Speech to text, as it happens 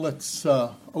Let's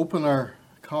open our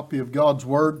copy of God's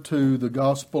Word to the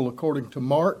Gospel according to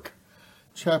Mark,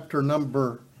 chapter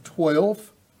number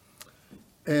 12.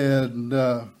 And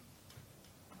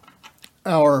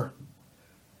our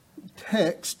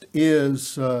text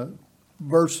is can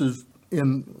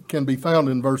be found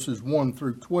in verses 1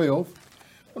 through 12.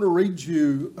 I'm going to read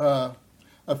you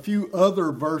a few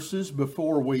other verses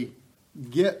before we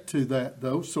get to that,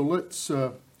 though. So let's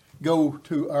go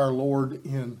to our Lord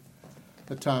in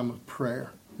a time of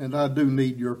prayer. And I do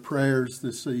need your prayers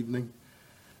this evening.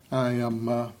 I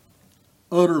am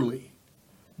utterly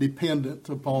dependent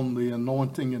upon the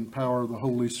anointing and power of the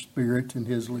Holy Spirit and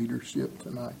His leadership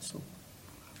tonight. So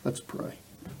let's pray.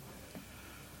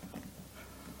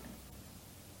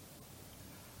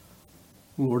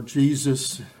 Lord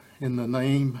Jesus, in the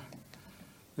name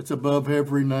that's above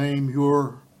every name,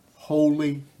 your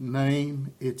holy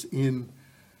name, it's in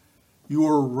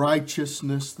your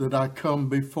righteousness that I come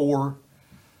before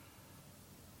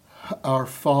our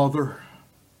Father,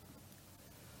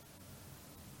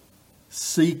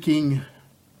 seeking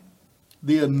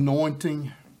the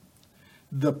anointing,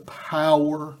 the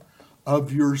power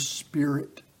of your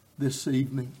Spirit this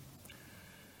evening.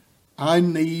 I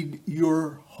need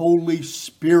your Holy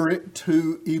Spirit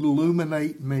to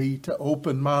illuminate me, to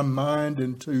open my mind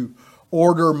and to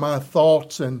order my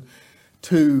thoughts and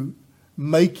to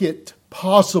make it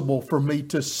possible for me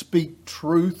to speak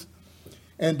truth.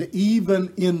 And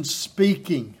even in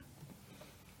speaking,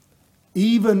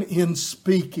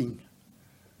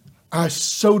 I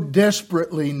so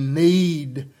desperately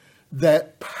need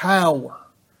that power,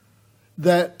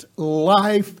 that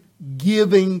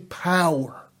life-giving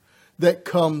power that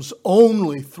comes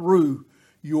only through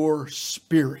your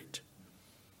Spirit.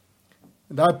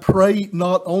 And I pray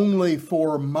not only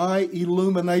for my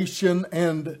illumination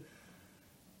and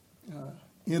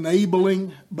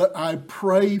enabling, but I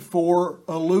pray for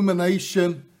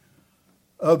illumination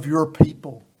of your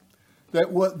people,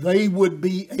 that what they would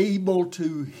be able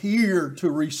to hear,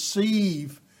 to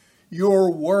receive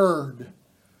your word,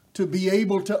 to be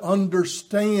able to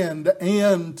understand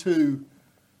and to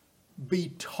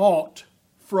be taught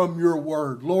from your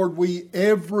word. Lord, we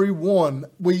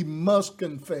must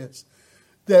confess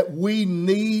that we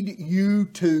need you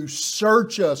to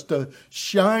search us, to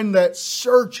shine that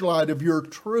searchlight of your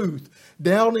truth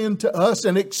down into us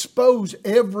and expose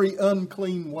every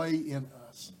unclean way in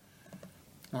us.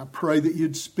 I pray that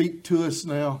you'd speak to us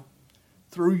now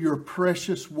through your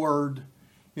precious word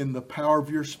in the power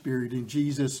of your Spirit. In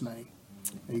Jesus' name,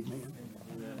 amen.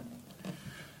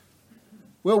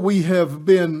 Well, we have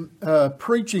been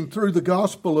preaching through the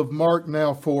Gospel of Mark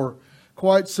now for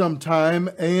quite some time,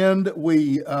 and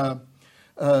we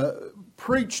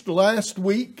preached last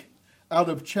week out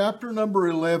of chapter number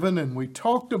 11, and we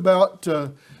talked about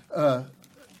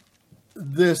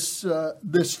this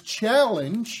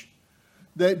challenge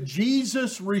that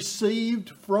Jesus received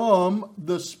from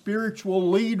the spiritual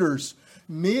leaders.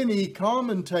 Many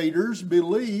commentators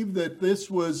believe that this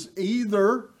was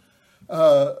either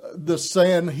the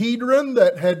Sanhedrin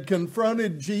that had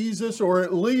confronted Jesus, or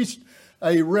at least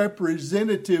a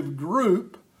representative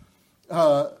group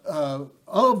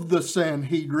of the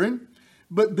Sanhedrin.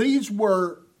 But these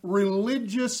were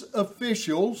religious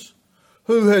officials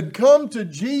who had come to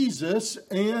Jesus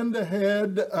and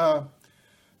had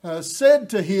said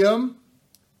to him,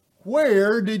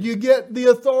 "Where did you get the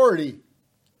authority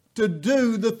to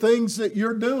do the things that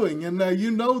you're doing?" And now you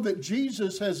know that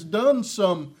Jesus has done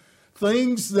some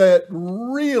things that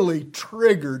really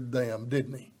triggered them,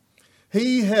 didn't he?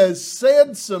 He has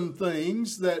said some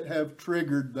things that have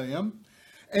triggered them,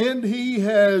 and he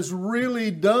has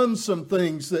really done some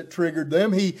things that triggered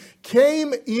them. He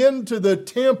came into the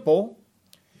temple,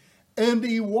 and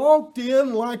he walked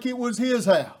in like it was his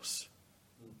house.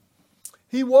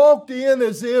 He walked in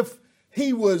as if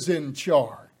he was in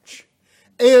charge,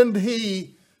 and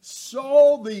he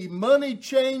saw the money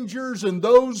changers and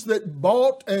those that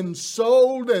bought and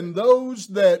sold and those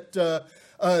that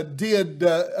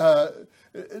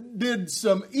did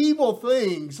some evil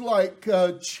things like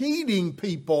cheating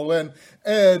people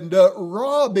and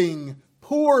robbing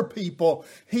poor people.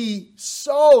 He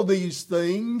saw these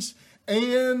things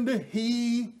and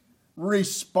he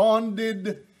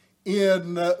responded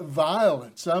in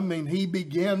violence. I mean, he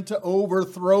began to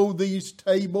overthrow these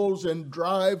tables and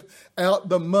drive out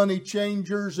the money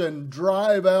changers and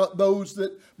drive out those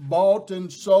that bought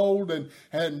and sold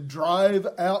and drive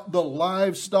out the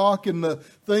livestock and the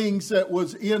things that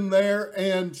was in there,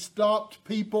 and stopped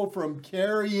people from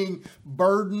carrying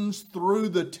burdens through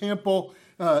the temple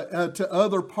to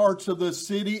other parts of the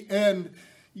city. And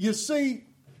you see,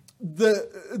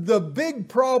 the big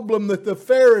problem that the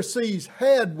Pharisees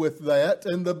had with that,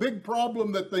 and the big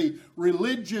problem that the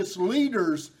religious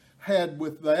leaders had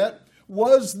with that,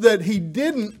 was that he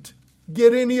didn't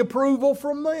get any approval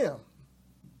from them.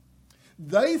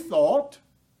 They thought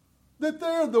that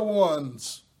they're the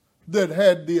ones that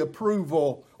had the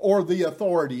approval or the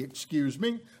authority,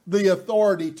 the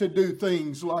authority to do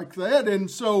things like that. And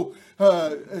so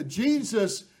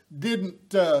Jesus didn't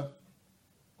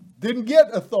get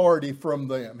authority from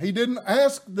them. He didn't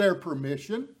ask their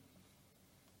permission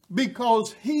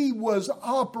because he was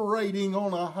operating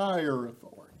on a higher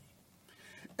authority.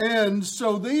 And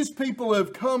so these people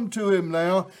have come to him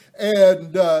now,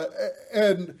 and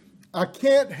I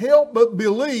can't help but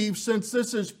believe, since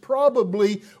this is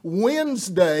probably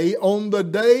Wednesday on the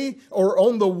day or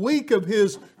on the week of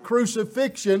his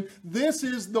crucifixion, this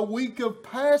is the week of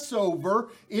Passover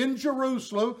in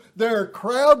Jerusalem. There are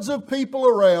crowds of people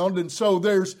around, and so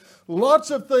there's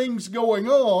lots of things going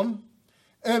on.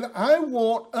 And I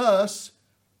want us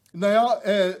now,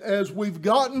 as we've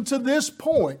gotten to this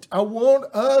point, I want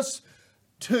us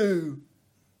to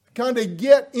kind of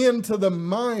get into the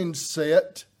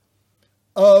mindset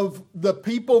of the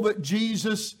people that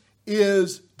Jesus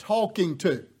is talking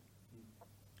to,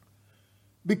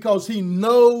 because he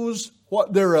knows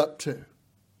what they're up to.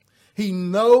 He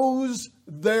knows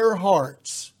their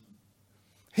hearts.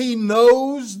 He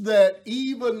knows that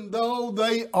even though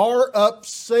they are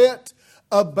upset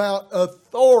about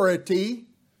authority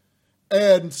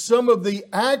and some of the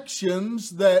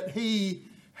actions that he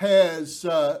has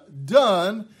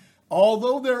done,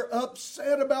 although they're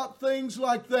upset about things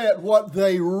like that, what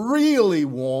they really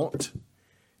want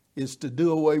is to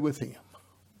do away with him.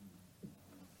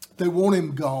 They want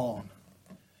him gone.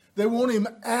 They want him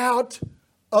out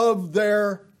of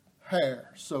their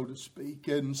hair, so to speak.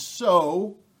 And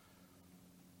so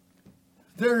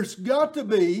there's got to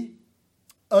be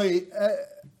a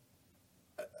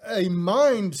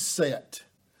mindset.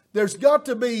 There's got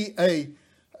to be a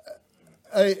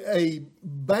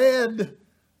bad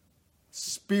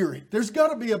spirit. There's got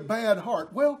to be a bad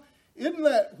heart. Well, isn't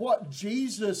that what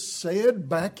Jesus said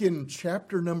back in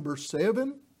chapter number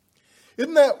 7?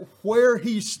 Isn't that where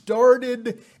he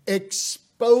started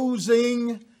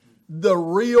exposing the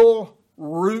real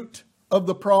root of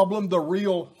the problem, the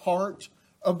real heart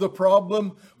of the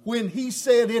problem, when he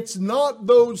said it's not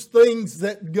those things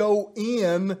that go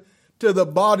in to the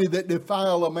body that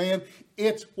defile a man,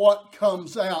 it's what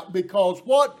comes out, because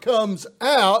what comes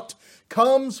out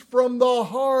comes from the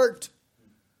heart.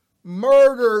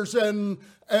 Murders and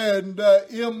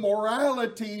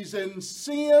immoralities and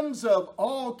sins of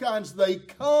all kinds, they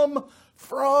come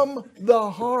from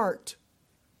the heart.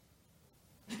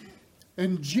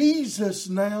 And Jesus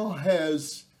now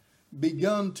has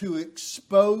begun to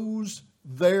expose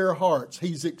their hearts.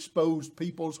 He's exposed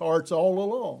people's hearts all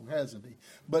along, hasn't he?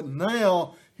 But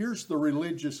now, here's the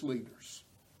religious leaders.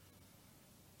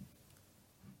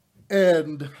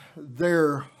 And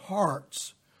their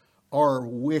hearts are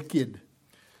wicked.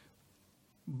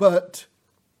 But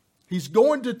he's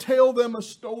going to tell them a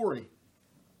story.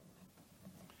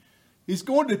 He's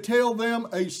going to tell them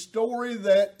a story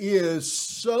that is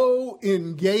so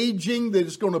engaging that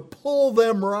it's going to pull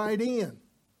them right in.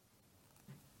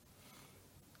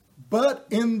 But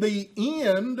in the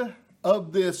end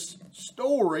of this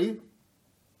story,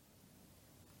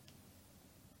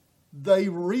 they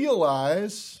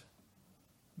realize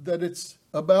that it's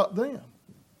about them.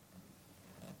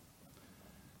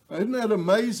 Isn't that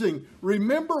amazing?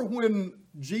 Remember when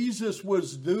Jesus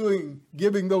was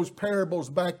giving those parables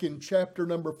back in chapter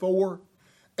number 4?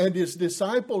 And his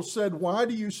disciples said, "Why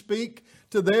do you speak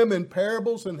to them in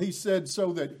parables?" And he said,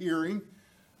 "So that hearing,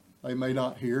 they may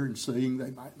not hear, and seeing,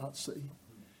 they might not see."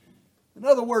 In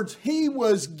other words, he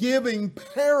was giving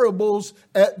parables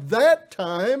at that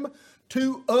time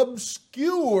to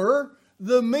obscure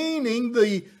the meaning,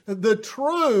 the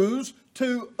truths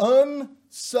to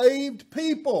unsaved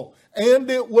people.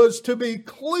 And it was to be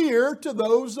clear to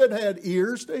those that had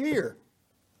ears to hear.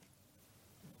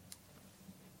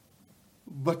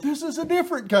 But this is a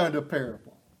different kind of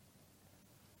parable.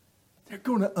 They're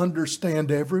going to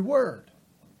understand every word.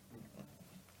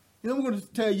 And I'm going to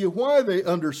tell you why they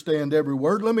understand every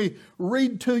word. Let me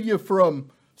read to you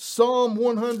from Psalm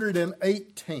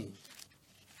 118.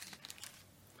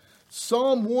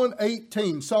 Psalm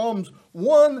 118, Psalms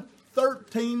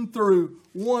 113 through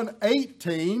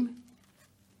 118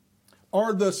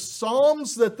 are the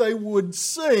psalms that they would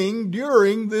sing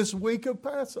during this week of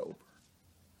Passover.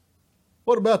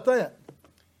 What about that?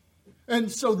 And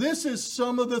so this is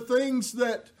some of the things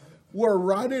that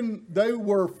they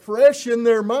were fresh in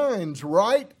their minds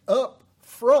right up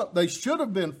front. They should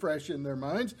have been fresh in their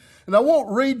minds. And I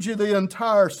won't read you the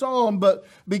entire psalm, but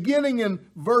beginning in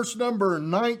verse number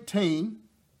 19,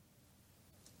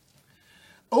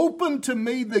 open to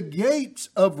me the gates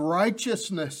of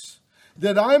righteousness,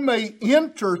 that I may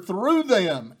enter through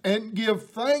them and give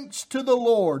thanks to the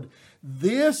Lord.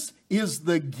 This is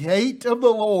the gate of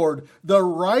the Lord. The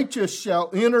righteous shall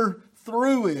enter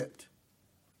through it.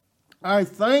 I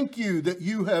thank you that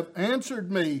you have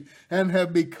answered me and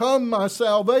have become my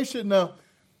salvation. Now,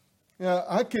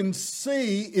 I can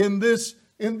see in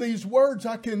these words,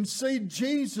 I can see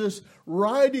Jesus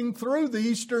riding through the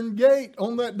eastern gate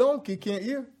on that donkey, can't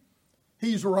you?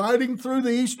 He's riding through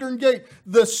the eastern gate.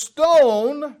 The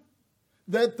stone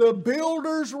that the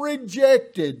builders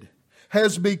rejected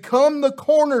has become the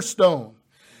cornerstone.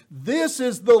 This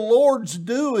is the Lord's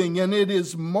doing, and it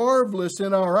is marvelous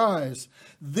in our eyes.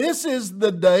 This is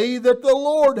the day that the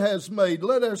Lord has made.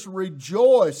 Let us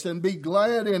rejoice and be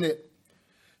glad in it.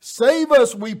 Save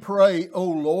us, we pray, O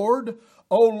Lord.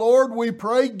 O Lord, we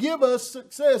pray, give us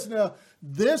success. Now,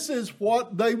 this is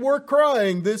what they were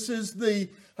crying. This is the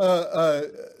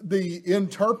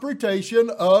interpretation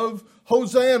of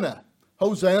Hosanna.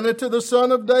 Hosanna to the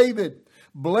Son of David.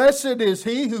 Blessed is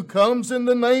he who comes in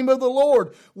the name of the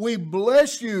Lord. We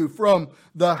bless you from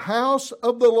the house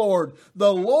of the Lord.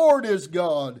 The Lord is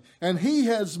God, and he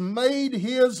has made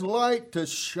his light to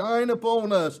shine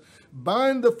upon us.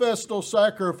 Bind the festal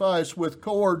sacrifice with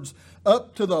cords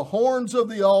up to the horns of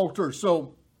the altar.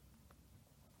 So,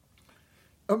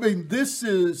 this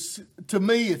is, to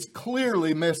me, it's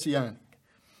clearly messianic.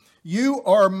 You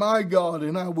are my God,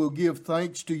 and I will give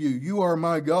thanks to you. You are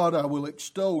my God, I will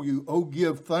extol you. Oh,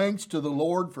 give thanks to the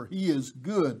Lord, for he is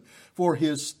good, for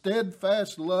his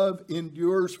steadfast love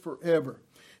endures forever.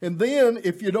 And then,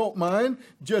 if you don't mind,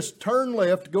 just turn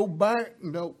left, go back.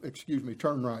 No, excuse me,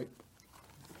 turn right.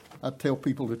 I tell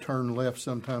people to turn left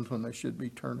sometimes when they should be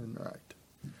turning right.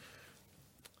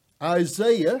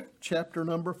 Isaiah chapter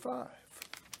number 5.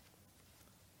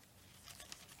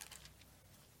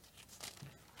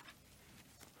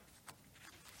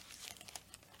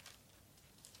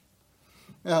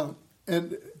 Now,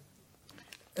 and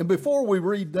before we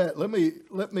read that, let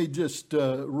me just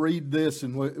read this,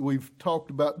 and we've talked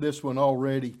about this one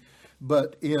already.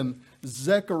 But in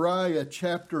Zechariah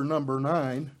chapter number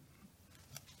 9,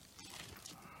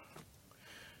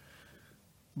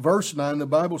 verse 9, the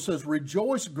Bible says,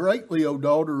 "Rejoice greatly, O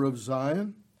daughter of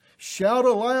Zion. Shout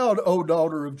aloud, O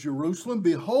daughter of Jerusalem.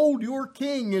 Behold, your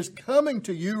king is coming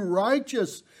to you,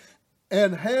 righteous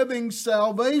and having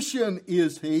salvation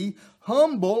is he,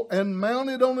 humble and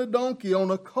mounted on a donkey,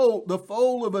 on a colt, the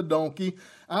foal of a donkey.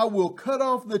 I will cut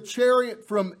off the chariot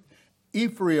from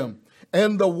Ephraim,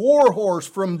 and the war horse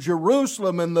from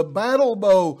Jerusalem, and the battle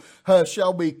bow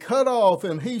shall be cut off,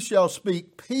 and he shall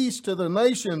speak peace to the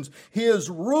nations. His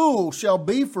rule shall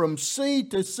be from sea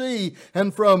to sea,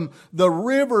 and from the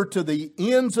river to the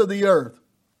ends of the earth."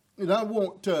 And I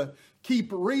won't keep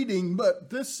reading, but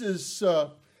this is,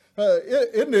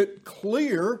 isn't it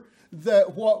clear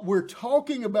that what we're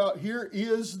talking about here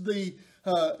is the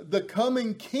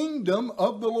coming kingdom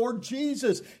of the Lord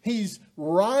Jesus? He's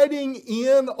riding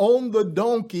in on the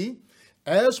donkey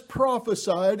as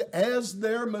prophesied as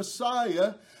their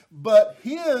Messiah, but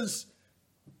his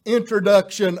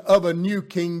introduction of a new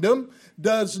kingdom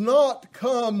does not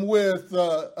come with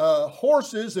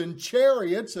horses and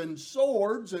chariots and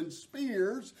swords and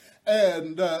spears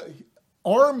and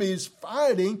armies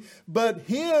fighting, but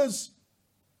his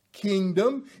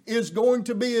kingdom is going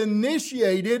to be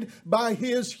initiated by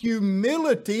his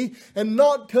humility, and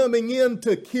not coming in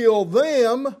to kill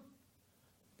them,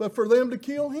 but for them to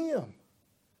kill him.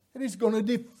 And he's going to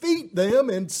defeat them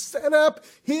and set up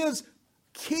his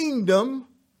kingdom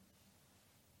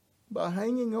by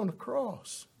hanging on a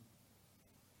cross.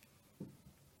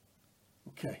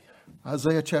 Okay,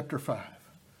 Isaiah chapter 5,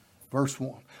 verse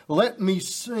 1. "Let me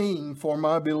sing for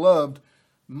my beloved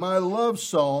my love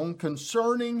song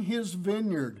concerning his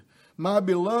vineyard. My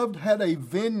beloved had a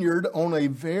vineyard on a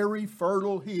very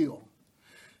fertile hill.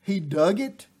 He dug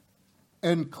it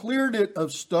and cleared it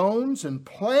of stones and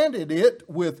planted it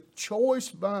with choice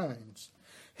vines.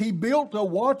 He built a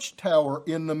watchtower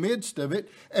in the midst of it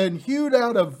and hewed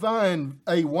out a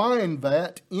wine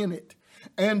vat in it.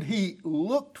 And he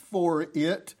looked for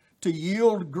it to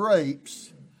yield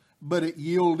grapes, but it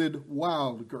yielded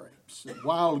wild grapes."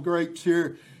 Wild grapes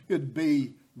here could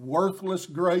be worthless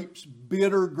grapes,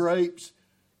 bitter grapes,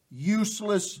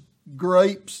 useless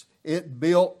grapes. It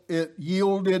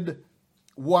yielded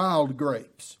wild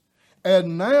grapes.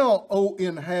 And now, O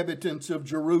inhabitants of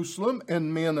Jerusalem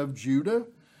and men of Judah,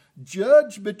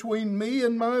 judge between me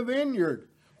and my vineyard.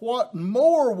 What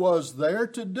more was there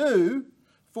to do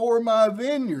for my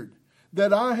vineyard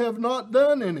that I have not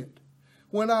done in it?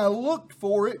 When I looked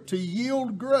for it to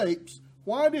yield grapes,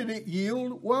 why did it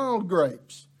yield wild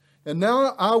grapes? And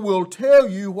now I will tell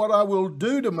you what I will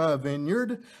do to my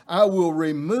vineyard. I will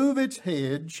remove its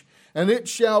hedge, and it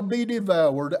shall be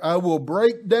devoured. I will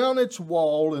break down its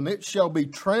wall, and it shall be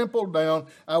trampled down.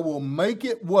 I will make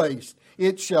it waste.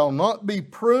 It shall not be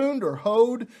pruned or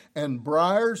hoed, and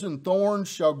briars and thorns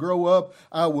shall grow up.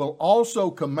 I will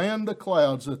also command the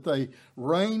clouds that they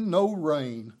rain no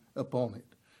rain upon it.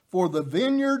 For the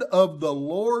vineyard of the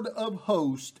Lord of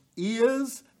hosts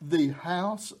is the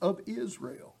house of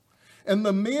Israel. And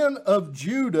the men of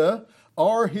Judah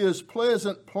are his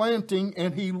pleasant planting,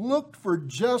 and he looked for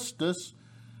justice,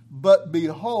 but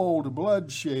behold,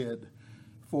 bloodshed,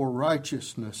 for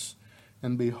righteousness,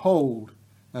 and behold,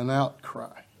 an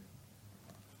outcry.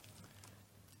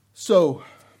 So,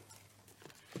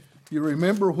 you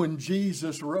remember when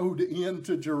Jesus rode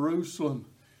into Jerusalem,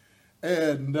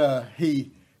 and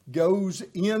he goes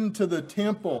into the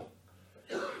temple,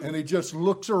 and he just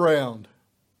looks around,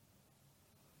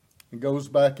 and goes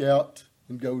back out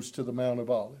and goes to the Mount of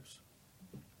Olives.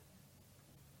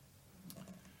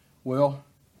 Well,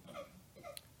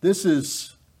 this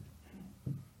is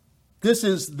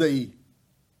the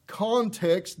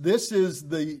context. This is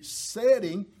the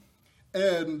setting,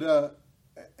 and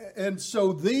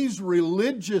so these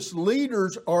religious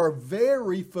leaders are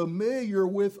very familiar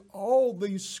with all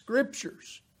these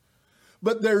scriptures.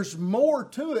 But there's more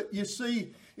to it. You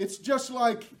see, it's just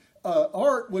like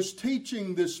Art was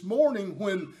teaching this morning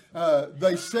when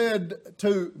they said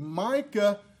to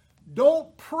Micah,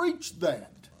 don't preach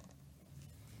that.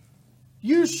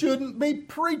 You shouldn't be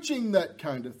preaching that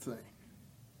kind of thing.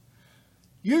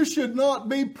 You should not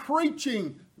be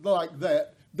preaching like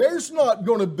that. There's not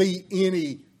going to be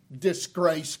any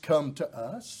disgrace come to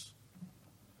us.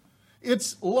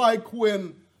 It's like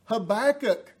when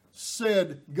Habakkuk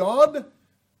said, God,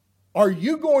 are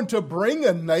you going to bring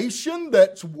a nation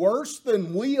that's worse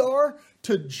than we are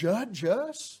to judge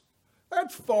us?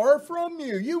 That's far from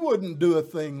you. You wouldn't do a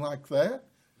thing like that.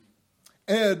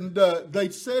 And they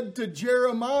said to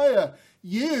Jeremiah,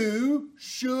 you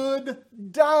should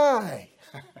die.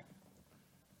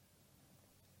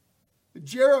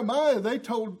 Jeremiah,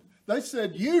 they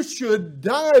said, you should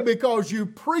die because you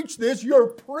preach this. You're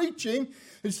preaching.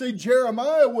 You see,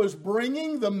 Jeremiah was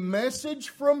bringing the message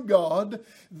from God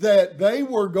that they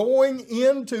were going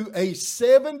into a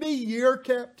 70-year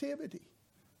captivity.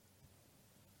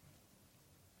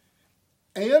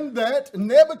 And that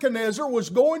Nebuchadnezzar was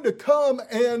going to come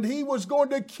and he was going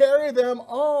to carry them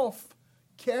off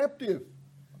captive.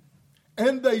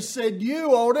 And they said,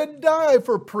 you ought to die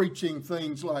for preaching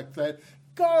things like that.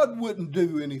 God wouldn't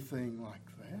do anything like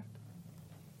that.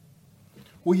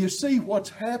 Well, you see what's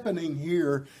happening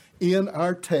here in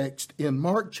our text in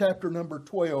Mark chapter number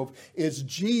 12 is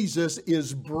Jesus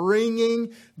is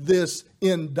bringing this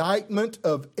indictment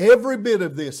of every bit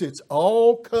of this. It's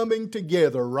all coming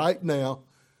together right now,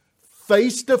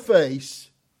 face to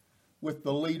face with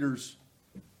the leaders,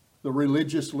 the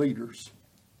religious leaders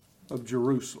of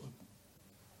Jerusalem.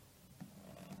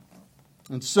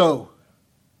 And so,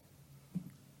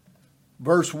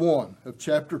 verse 1 of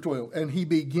chapter 12, and he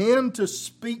began to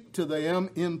speak to them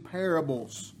in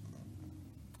parables.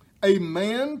 A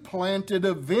man planted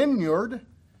a vineyard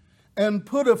and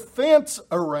put a fence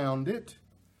around it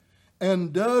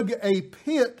and dug a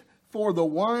pit for the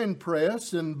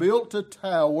winepress and built a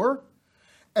tower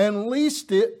and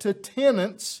leased it to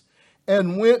tenants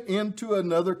and went into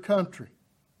another country.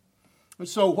 And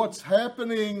so what's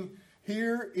happening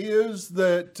here is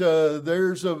that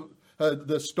there's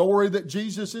the story that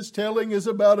Jesus is telling is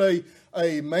about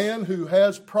a man who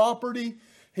has property.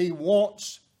 He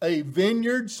wants a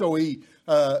vineyard, so he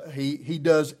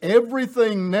does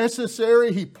everything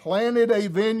necessary. He planted a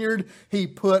vineyard. He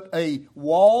put a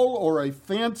wall or a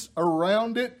fence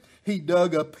around it. He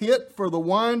dug a pit for the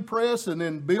winepress and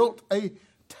then built a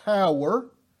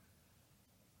tower.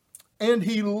 And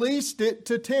he leased it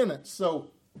to tenants.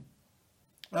 So,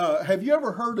 have you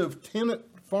ever heard of tenant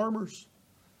farmers?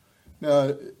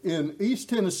 In East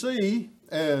Tennessee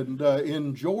and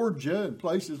in Georgia and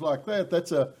places like that,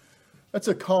 that's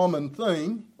a common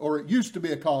thing, or it used to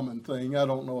be a common thing. I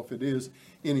don't know if it is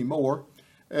anymore.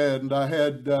 And I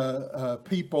had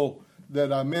people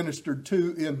that I ministered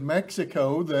to in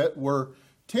Mexico that were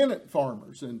tenant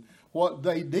farmers. And what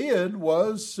they did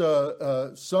was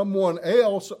someone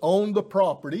else owned the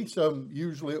property.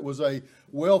 Usually it was a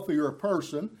wealthier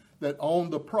person that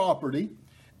owned the property,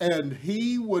 and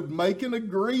he would make an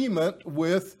agreement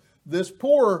with this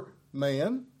poor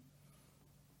man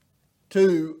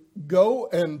to go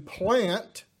and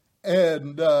plant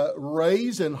and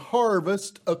raise and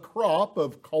harvest a crop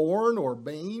of corn or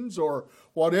beans or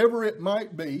whatever it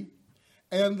might be.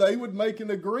 And they would make an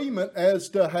agreement as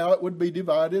to how it would be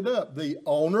divided up. The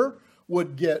owner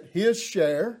would get his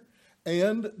share,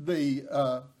 and the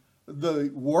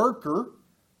worker,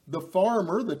 the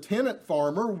farmer, the tenant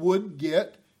farmer, would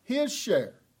get his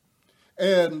share.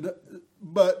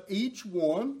 But each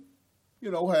one,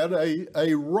 had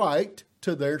a right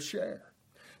to their share.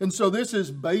 And so this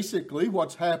is basically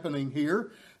what's happening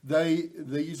here.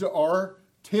 These are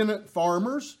tenant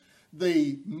farmers.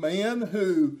 The man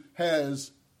who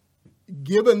has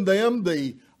given them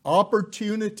the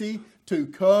opportunity to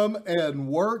come and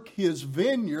work his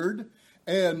vineyard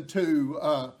and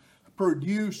to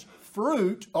produce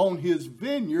fruit on his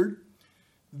vineyard,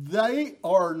 they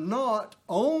are not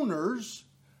owners,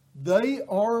 they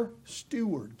are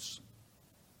stewards.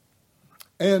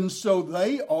 And so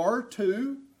they are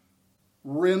to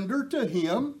render to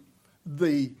him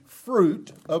the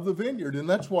fruit of the vineyard. And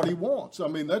that's what he wants. I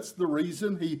mean, that's the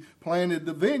reason he planted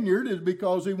the vineyard, is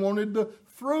because he wanted the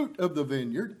fruit of the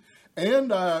vineyard.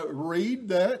 And I read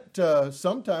that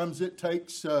sometimes it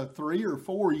takes 3 or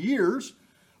 4 years,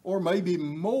 or maybe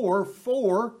more,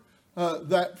 for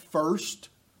that first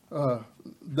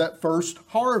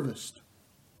harvest.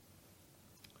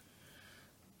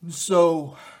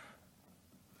 So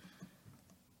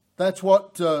that's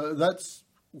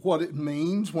what it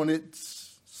means when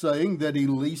it's saying that he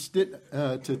leased it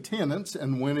to tenants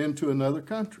and went into another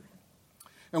country.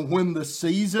 And when the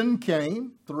season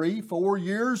came, 3, 4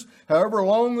 years, however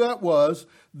long that was,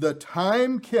 the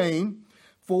time came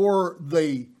for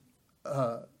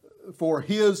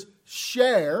his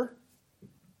share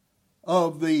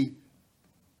of the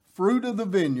fruit of the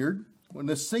vineyard. When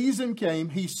the season came,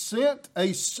 he sent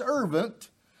a servant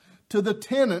to the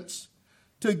tenants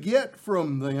to get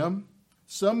from them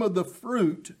some of the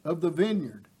fruit of the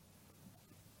vineyard.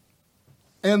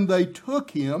 And they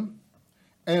took him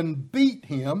and beat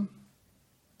him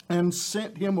and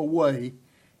sent him away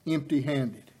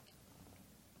empty-handed.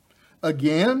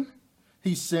 Again,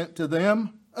 he sent to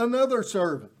them another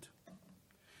servant,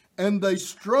 and they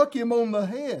struck him on the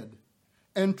head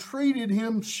and treated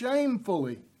him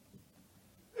shamefully.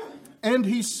 And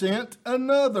he sent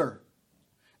another,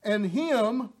 and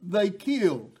him they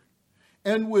killed.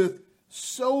 And with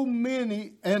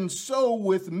many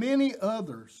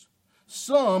others,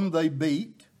 some they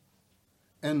beat,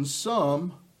 and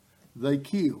some they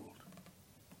killed.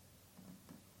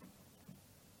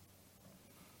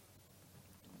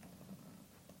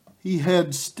 He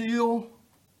had still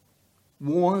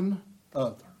one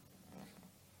other.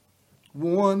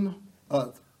 One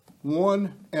other.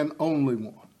 One and only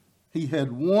one. He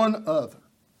had one other,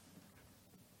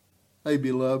 a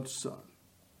beloved son.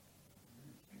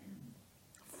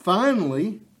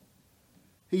 Finally,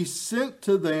 he sent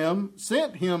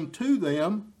him to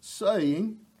them,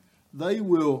 saying, "They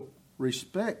will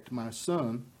respect my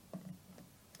son."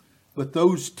 But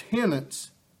those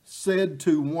tenants said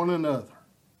to one another,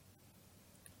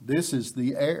 "This is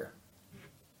the heir.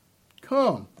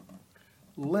 Come,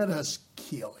 let us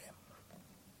kill him,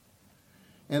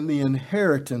 and the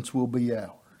inheritance will be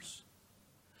ours."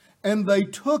 And they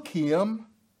took him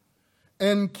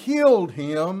and killed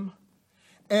him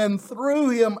and threw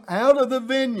him out of the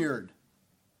vineyard.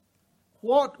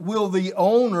 What will the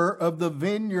owner of the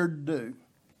vineyard do?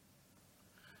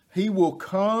 He will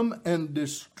come and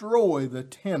destroy the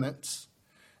tenants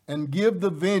and give the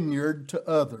vineyard to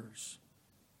others.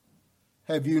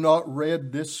 Have you not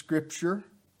read this scripture?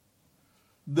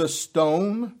 The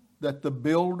stone that the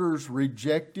builders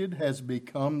rejected has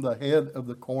become the head of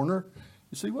the corner.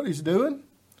 You see what he's doing?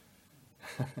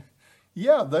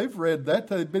 Yeah, they've read that.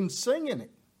 They've been singing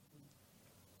it.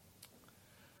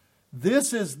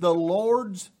 This is the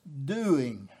Lord's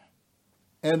doing,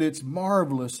 and it's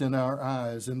marvelous in our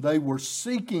eyes. And they were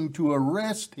seeking to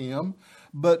arrest him,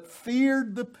 but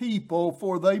feared the people,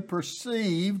 for they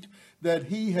perceived that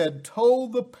he had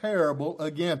told the parable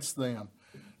against them.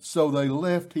 So they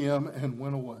left him and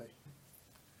went away.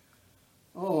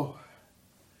 Oh,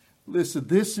 listen,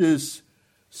 this is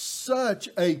such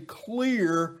a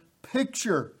clear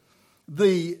picture.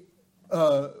 The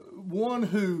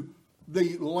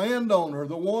landowner,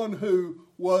 the one who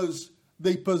was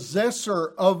the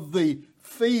possessor of the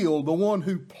field, the one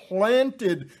who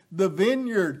planted the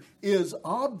vineyard, is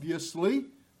obviously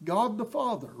God the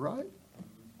Father, right?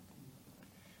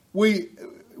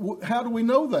 How do we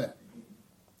know that?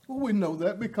 Well, we know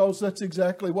that because that's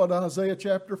exactly what Isaiah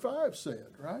chapter 5 said,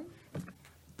 right?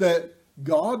 That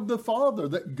God the Father,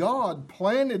 that God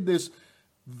planted this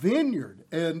vineyard,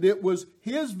 and it was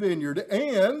His vineyard.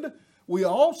 And we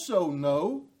also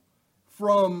know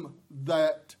from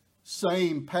that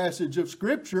same passage of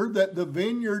Scripture that the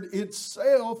vineyard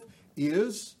itself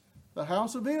is the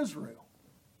house of Israel,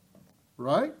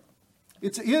 right?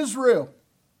 It's Israel.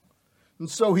 And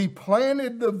so He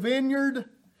planted the vineyard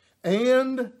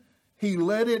and He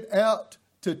let it out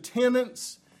to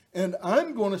tenants. And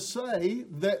I'm going to say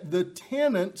that the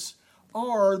tenants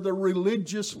are the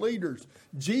religious leaders.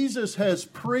 Jesus has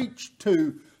preached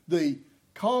to the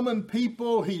common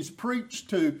people. He's preached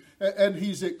to and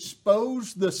He's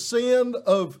exposed the sin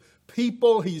of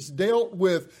people. He's dealt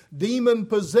with demon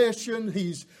possession.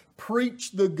 He's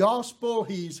preached the gospel.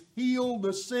 He's healed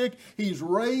the sick. He's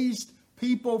raised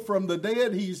people from the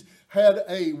dead. He's had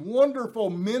a wonderful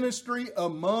ministry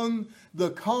among the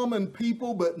common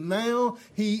people, but now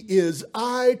He is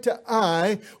eye to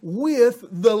eye with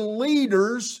the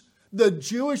leaders, the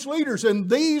Jewish leaders. And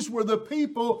these were the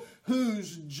people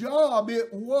whose job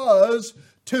it was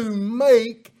to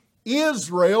make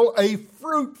Israel a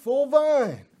fruitful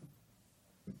vine.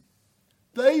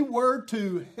 They were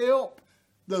to help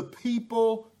the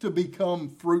people to become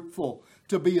fruitful,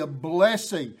 to be a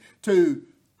blessing, to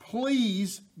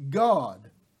please God.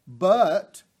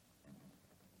 But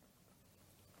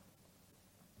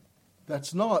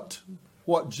that's not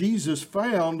what Jesus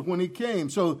found when He came.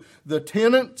 So the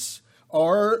tenants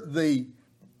are the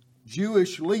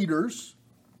Jewish leaders,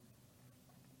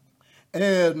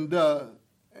 and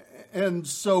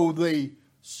so the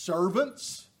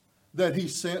servants that He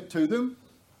sent to them,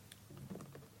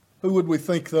 who would we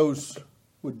think those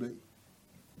would be?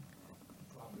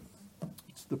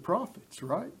 It's the prophets,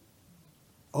 right?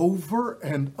 Over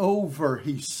and over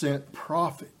He sent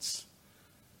prophets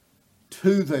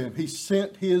to them. He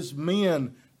sent His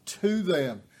men to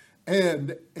them.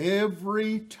 And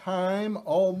every time,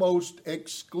 almost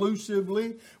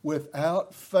exclusively,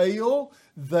 without fail,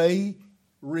 they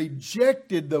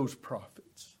rejected those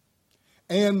prophets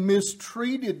and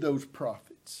mistreated those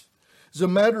prophets. As a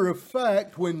matter of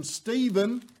fact, when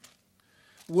Stephen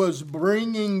was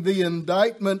bringing the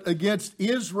indictment against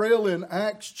Israel in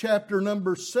Acts chapter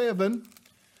number 7,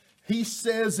 he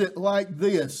says it like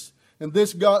this, and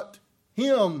this got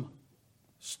him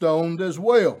stoned as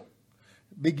well.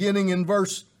 Beginning in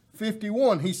verse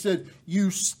 51, he said, "You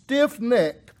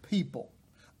stiff-necked people,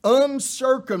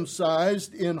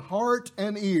 uncircumcised in heart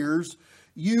and ears,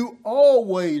 you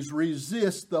always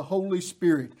resist the Holy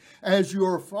Spirit. As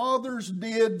your fathers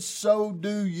did, so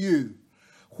do you.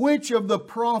 Which of the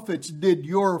prophets did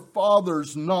your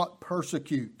fathers not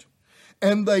persecute?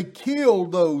 And they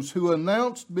killed those who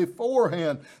announced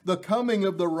beforehand the coming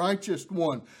of the righteous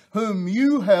one, whom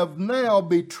you have now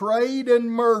betrayed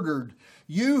and murdered,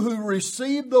 you who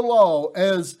received the law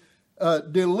as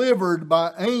delivered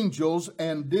by angels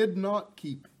and did not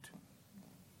keep it."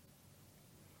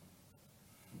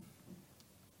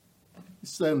 He's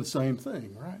saying the same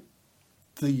thing, right?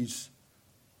 These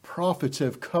prophets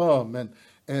have come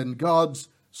and God's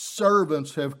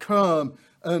servants have come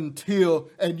and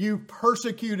you've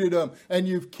persecuted them and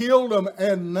you've killed them,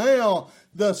 and now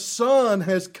the Son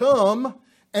has come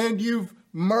and you've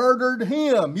murdered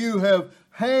Him. You have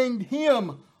hanged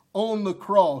Him on the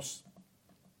cross.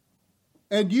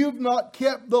 And you've not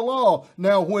kept the law.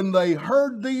 Now, when they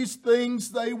heard these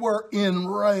things, they were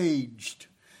enraged.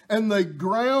 And they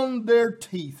ground their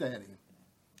teeth at Him.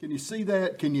 Can you see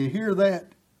that? Can you hear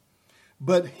that?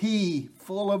 But He,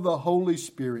 full of the Holy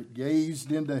Spirit,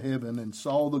 gazed into heaven and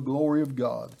saw the glory of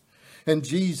God, and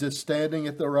Jesus standing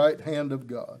at the right hand of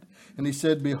God. And He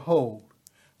said, "Behold,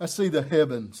 I see the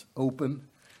heavens open,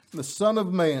 and the Son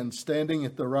of Man standing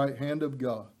at the right hand of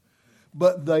God."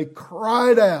 But they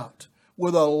cried out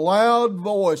with a loud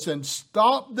voice and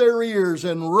stopped their ears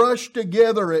and rushed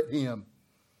together at Him.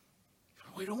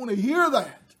 We don't want to hear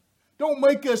that. Don't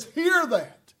make us hear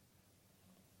that.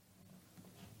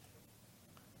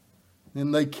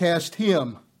 Then they cast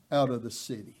Him out of the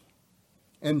city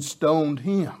and stoned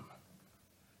Him.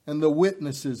 And the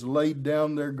witnesses laid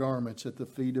down their garments at the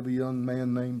feet of a young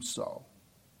man named Saul.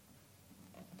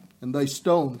 And they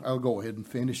stoned, I'll go ahead and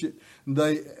finish it.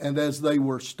 And as they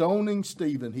were stoning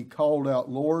Stephen, he called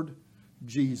out, "Lord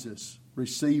Jesus,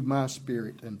 receive my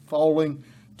spirit." And falling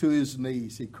to his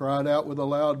knees, he cried out with a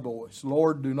loud voice,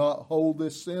 "Lord, do not hold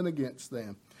this sin against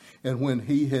them." And when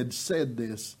he had said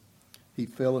this, he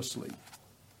fell asleep.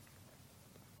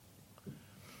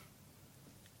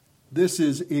 This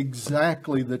is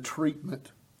exactly the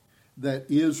treatment that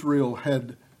Israel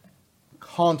had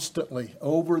constantly,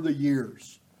 over the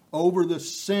years, over the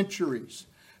centuries,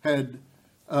 had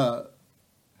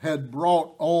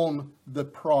brought on the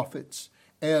prophets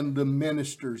and the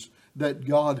ministers that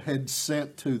God had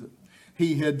sent to them.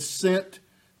 He had sent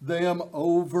them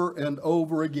over and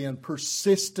over again,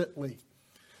 persistently.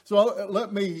 So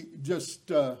let me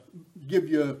just give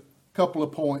you a couple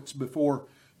of points before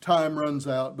time runs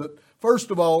out. But first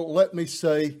of all, let me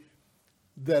say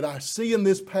that I see in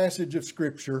this passage of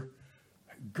Scripture,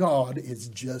 God is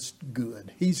just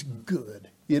good. He's good,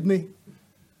 isn't He?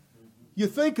 You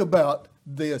think about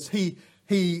this. He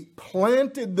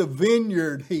planted the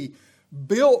vineyard. He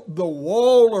built the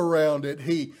wall around it.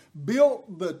 He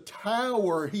built the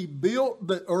tower. He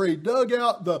dug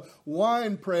out the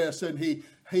wine press, and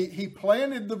he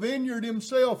planted the vineyard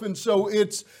himself. And so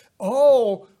it's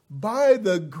all by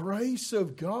the grace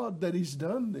of God that He's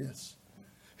done this.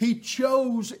 He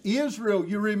chose Israel.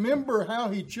 You remember how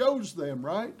He chose them,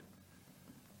 right?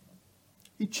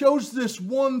 He chose this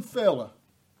one fella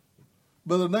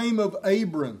by the name of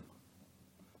Abram,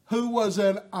 who was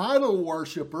an idol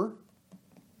worshiper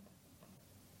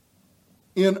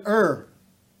in Ur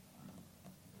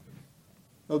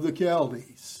of the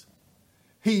Chaldees.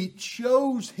 He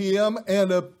chose him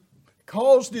and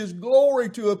caused His glory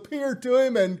to appear to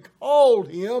him and called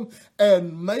him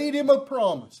and made him a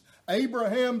promise.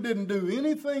 Abraham didn't do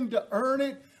anything to earn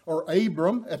it, or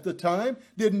Abram at the time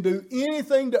didn't do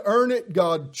anything to earn it.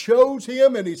 God chose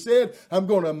him and He said, I'm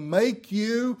going to make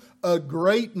you a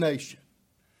great nation.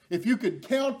 If you could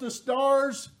count the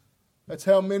stars, that's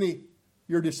how many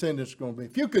your descendants are going to be.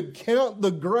 If you could count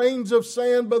the grains of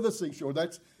sand by the seashore,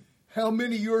 that's how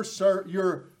many your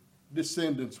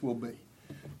descendants will be.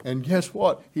 And guess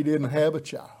what? He didn't have a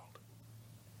child.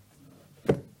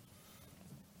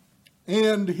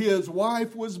 And his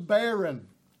wife was barren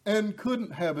and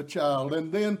couldn't have a child.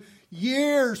 And then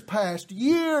years passed,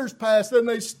 and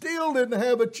they still didn't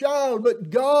have a child, but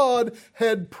God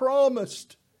had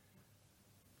promised.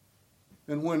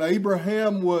 And when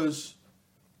Abraham was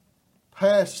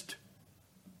past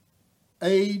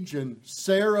age and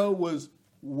Sarah was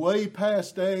way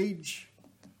past age,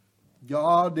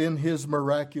 God in His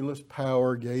miraculous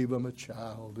power gave him a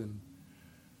child. And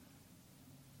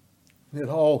it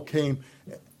all came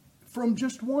from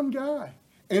just one guy.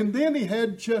 And then he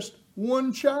had just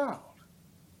one child.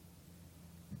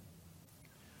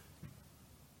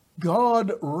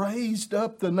 God raised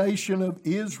up the nation of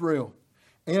Israel,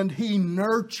 and He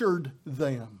nurtured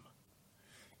them.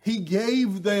 He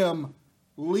gave them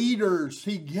leaders.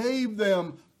 He gave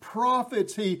them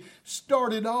prophets. He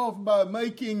started off by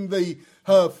making the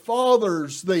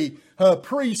fathers the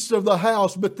priests of the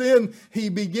house, but then He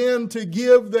began to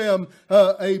give them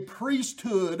a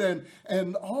priesthood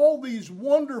and all these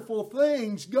wonderful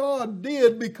things God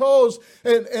did because,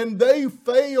 and they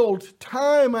failed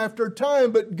time after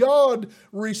time, but God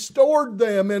restored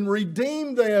them and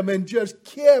redeemed them and just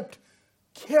kept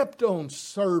on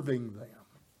serving them.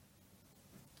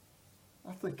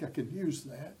 I think I can use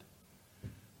that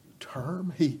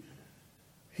term. He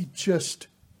just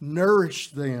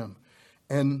nourished them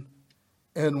and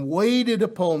waited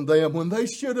upon them when they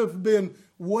should have been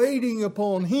waiting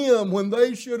upon Him, when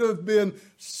they should have been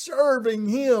serving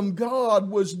Him. God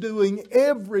was doing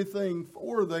everything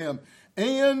for them.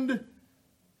 And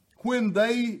when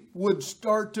they would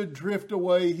start to drift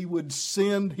away, He would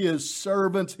send His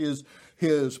servants,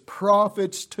 His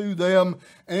prophets to them,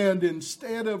 and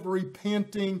instead of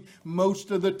repenting,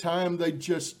 most of the time they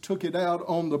just took it out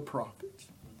on the prophets.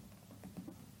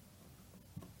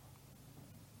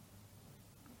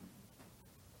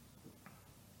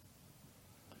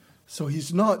 So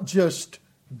He's not just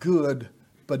good,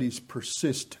 but He's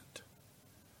persistent.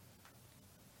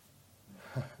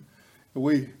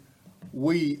 We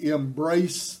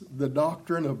embrace the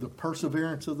doctrine of the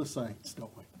perseverance of the saints, don't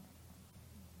we?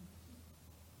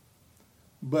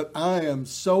 But I am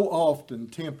so often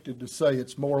tempted to say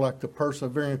it's more like the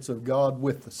perseverance of God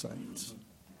with the saints.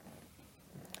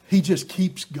 He just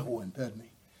keeps going, doesn't He?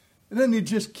 And then He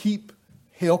just keep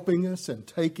helping us and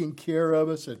taking care of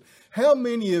us. And how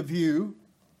many of you,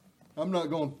 I'm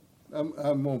going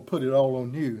to put it all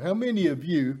on you. How many of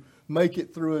you make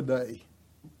it through a day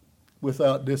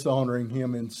without dishonoring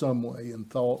Him in some way, in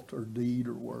thought or deed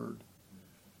or word?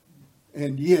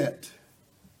 And yet,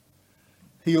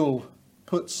 He'll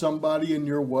put somebody in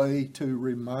your way to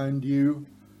remind you,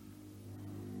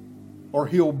 or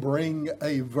He'll bring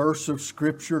a verse of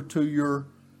Scripture to your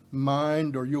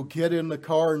mind, or you'll get in the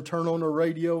car and turn on the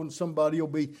radio and somebody will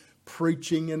be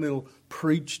preaching and it'll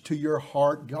preach to your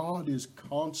heart. God is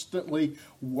constantly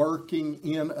working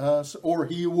in us, or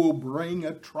He will bring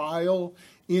a trial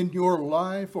in your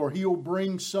life, or He'll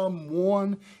bring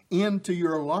someone into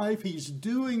your life. He's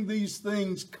doing these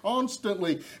things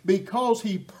constantly because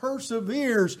He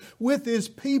perseveres with His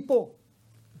people.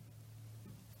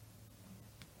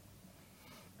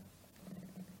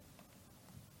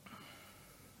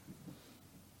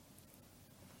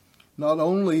 Not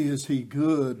only is He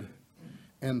good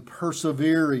and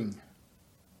persevering,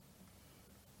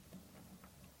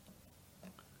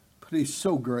 but He's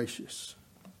so gracious.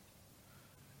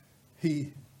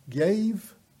 He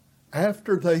gave,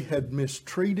 after they had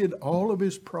mistreated all of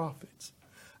His prophets,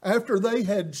 after they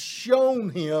had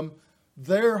shown Him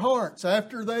their hearts,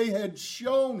 after they had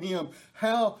shown Him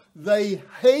how they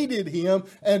hated Him,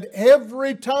 and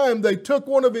every time they took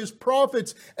one of His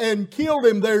prophets and killed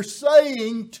him, they're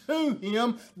saying to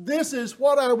Him, "This is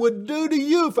what I would do to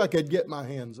you if I could get my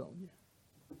hands on you."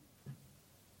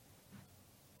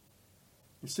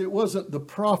 You see, it wasn't the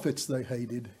prophets they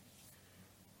hated.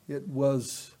 It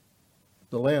was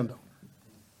the landowner.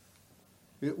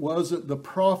 It wasn't the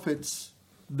prophets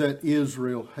that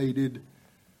Israel hated.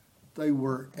 They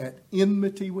were at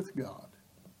enmity with God.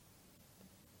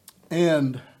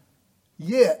 And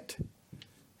yet,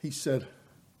 He said,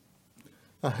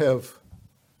 I have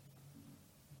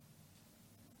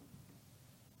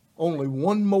only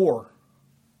one more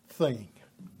thing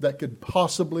that could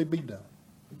possibly be done.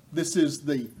 This is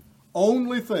the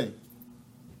only thing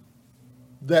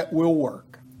that will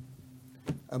work.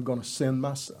 I'm going to send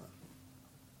my Son.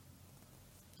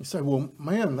 You say, well,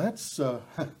 man, that's...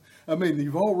 I mean,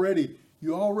 you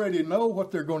already know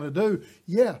what they're going to do.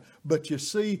 Yeah, but you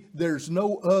see, there's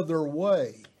no other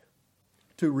way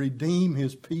to redeem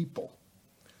His people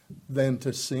than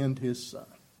to send His Son.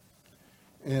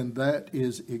 And that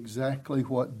is exactly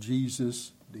what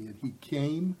Jesus did. He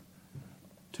came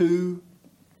to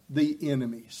the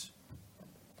enemies.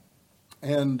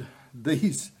 And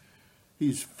He's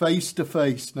face to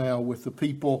face now with the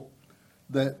people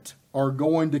that are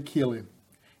going to kill Him.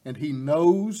 And He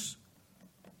knows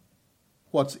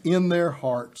what's in their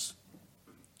hearts.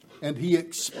 And He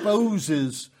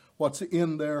exposes what's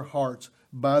in their hearts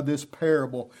by this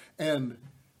parable. And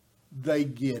they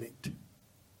get it.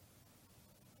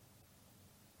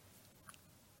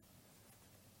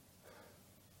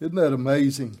 Isn't that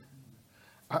amazing?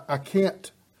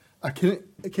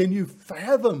 Can you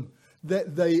fathom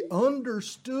that they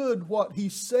understood what He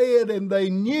said, and they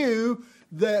knew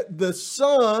that the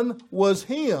Son was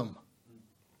Him?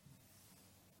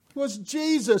 It was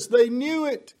Jesus. They knew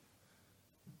it.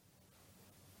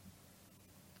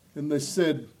 And they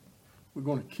said, we're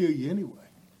going to kill you anyway.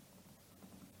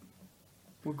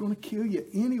 We're going to kill you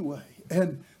anyway.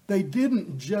 And they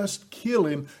didn't just kill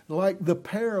Him like the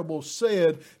parable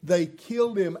said. They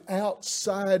killed Him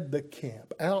outside the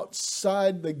camp,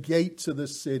 outside the gates of the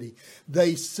city.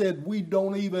 They said, we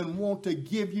don't even want to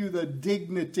give you the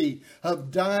dignity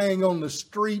of dying on the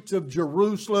streets of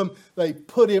Jerusalem. They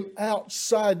put Him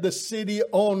outside the city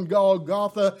on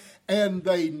Golgotha, and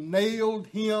they nailed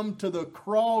Him to the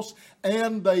cross,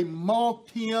 and they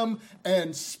mocked Him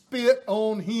and spit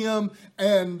on Him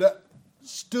and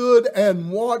stood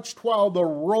and watched while the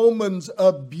Romans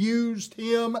abused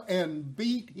Him and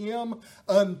beat Him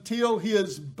until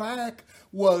His back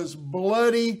was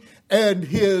bloody and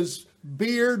His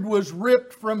beard was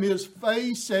ripped from His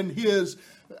face and His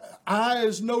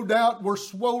eyes, no doubt, were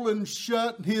swollen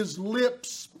shut, His lips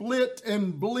split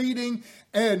and bleeding,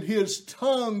 and His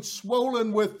tongue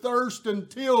swollen with thirst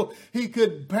until He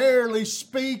could barely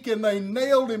speak, and they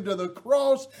nailed Him to the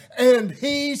cross, and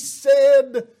He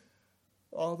said,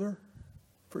 Father,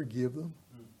 forgive them,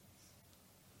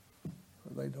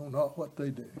 for they don't know what they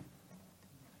do.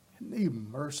 Isn't He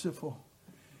merciful?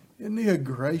 Isn't He a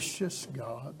gracious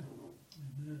God?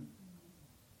 Amen.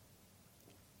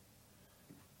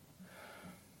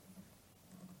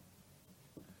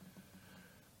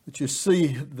 But you see,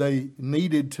 they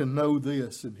needed to know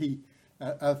this, and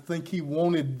I think He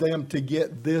wanted them to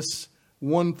get this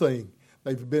one thing.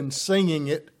 They've been singing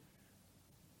it.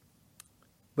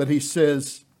 But He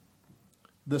says,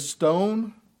 the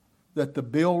stone that the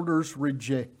builders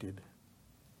rejected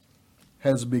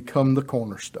has become the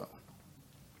cornerstone.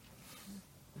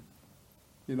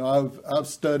 You know, I've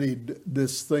studied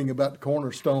this thing about the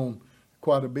cornerstone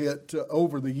quite a bit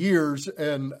over the years,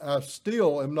 and I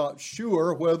still am not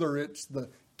sure whether it's the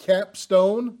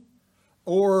capstone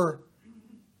or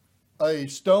a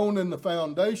stone in the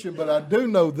foundation, but I do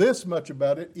know this much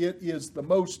about it. It is the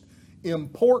most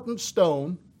important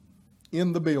stone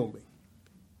in the building.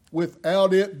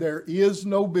 Without it, there is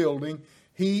no building.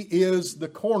 He is the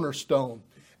cornerstone.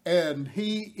 And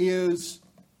he is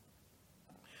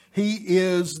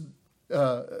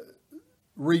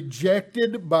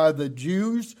rejected by the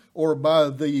Jews or by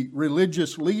the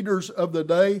religious leaders of the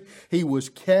day. He was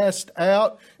cast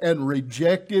out and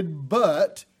rejected,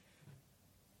 but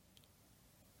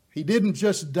he didn't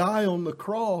just die on the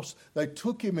cross. They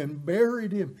took him and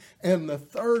buried him. And the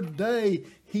third day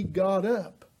he got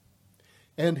up.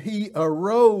 And he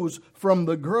arose from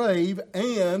the grave,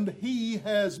 and he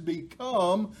has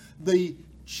become the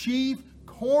chief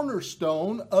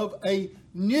cornerstone of a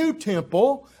new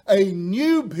temple, a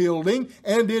new building,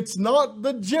 and it's not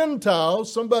the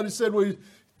Gentiles. Somebody said we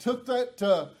took that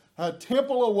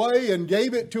temple away and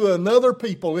gave it to another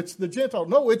people. It's the Gentiles.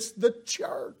 No, it's the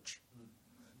church.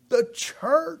 The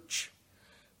church.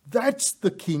 That's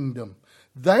the kingdom.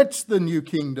 That's the new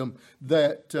kingdom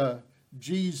that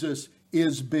Jesus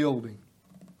is building.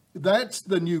 That's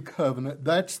the new covenant.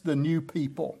 That's the new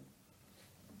people.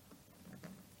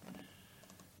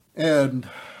 And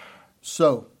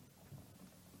so,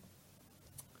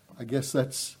 I guess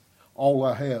that's all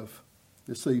I have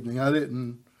this evening. I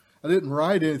didn't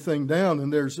write anything down,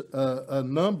 and there's a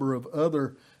number of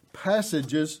other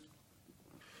passages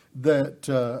that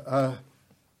I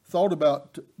thought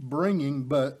about bringing,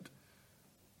 but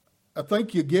I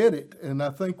think you get it, and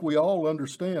I think we all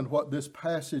understand what this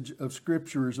passage of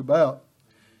Scripture is about.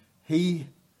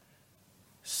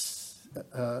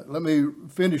 Let me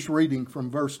finish reading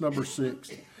from verse number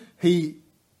 6. He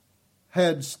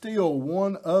had still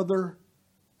one other,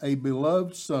 a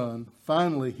beloved son.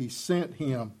 Finally, he sent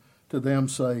him to them,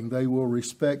 saying, they will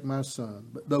respect my son.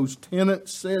 But those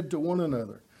tenants said to one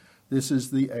another, this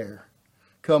is the heir.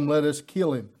 Come, let us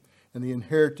kill him, and the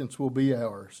inheritance will be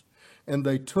ours. And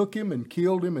they took him and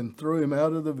killed him and threw him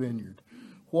out of the vineyard.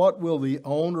 What will the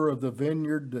owner of the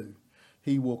vineyard do?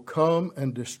 He will come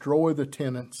and destroy the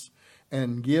tenants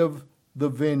and give the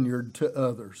vineyard to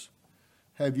others.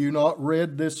 Have you not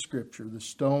read this scripture? The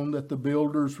stone that the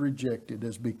builders rejected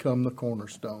has become the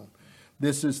cornerstone.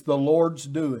 This is the Lord's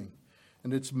doing,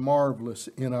 and it's marvelous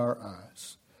in our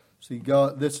eyes. See,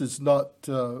 God, this is not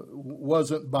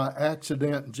wasn't by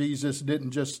accident. Jesus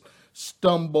didn't just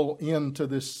stumble into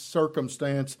this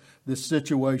circumstance, this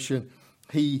situation.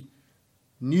 He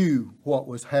knew what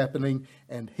was happening,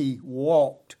 and he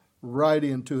walked right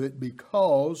into it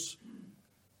because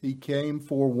he came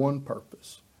for one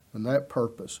purpose, and that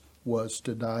purpose was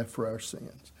to die for our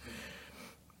sins.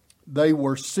 They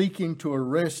were seeking to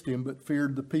arrest him, but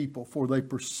feared the people, for they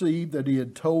perceived that he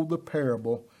had told the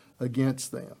parable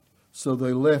against them. So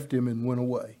they left him and went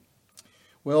away.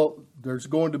 Well, there's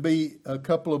going to be a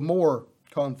couple of more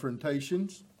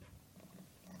confrontations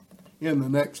in the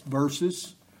next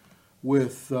verses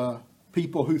with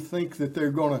people who think that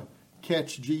they're going to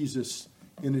catch Jesus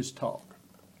in his talk.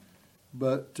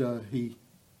 But he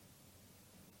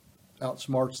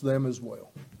outsmarts them as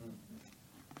well.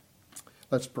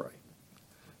 Let's pray.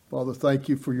 Father, thank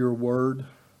you for your word.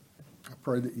 I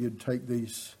pray that you'd take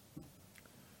these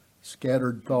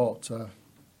scattered thoughts.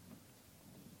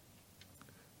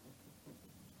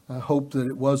 I hope that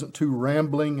it wasn't too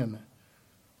rambling, and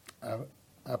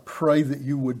I pray that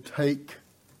you would take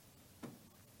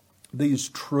these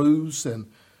truths and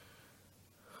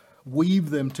weave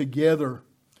them together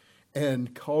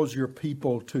and cause your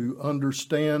people to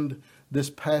understand this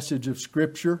passage of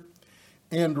Scripture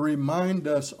and remind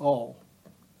us all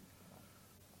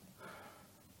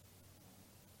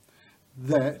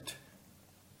that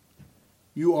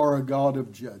you are a God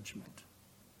of judgment.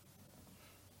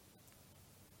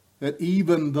 That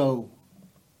even though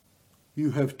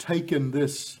you have taken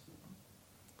this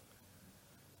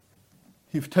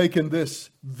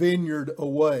vineyard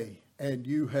away and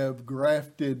you have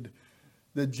grafted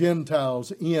the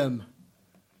Gentiles in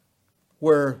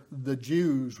where the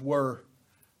Jews were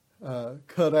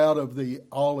cut out of the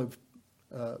olive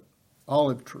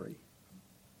tree.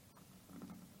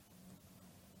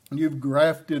 You've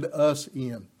grafted us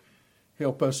in.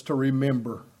 Help us to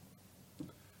remember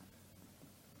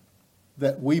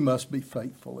that we must be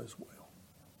faithful as well.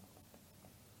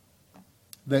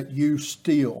 That you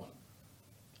still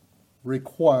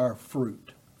require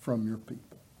fruit from your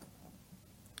people.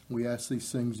 We ask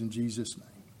these things in Jesus' name.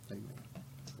 Amen.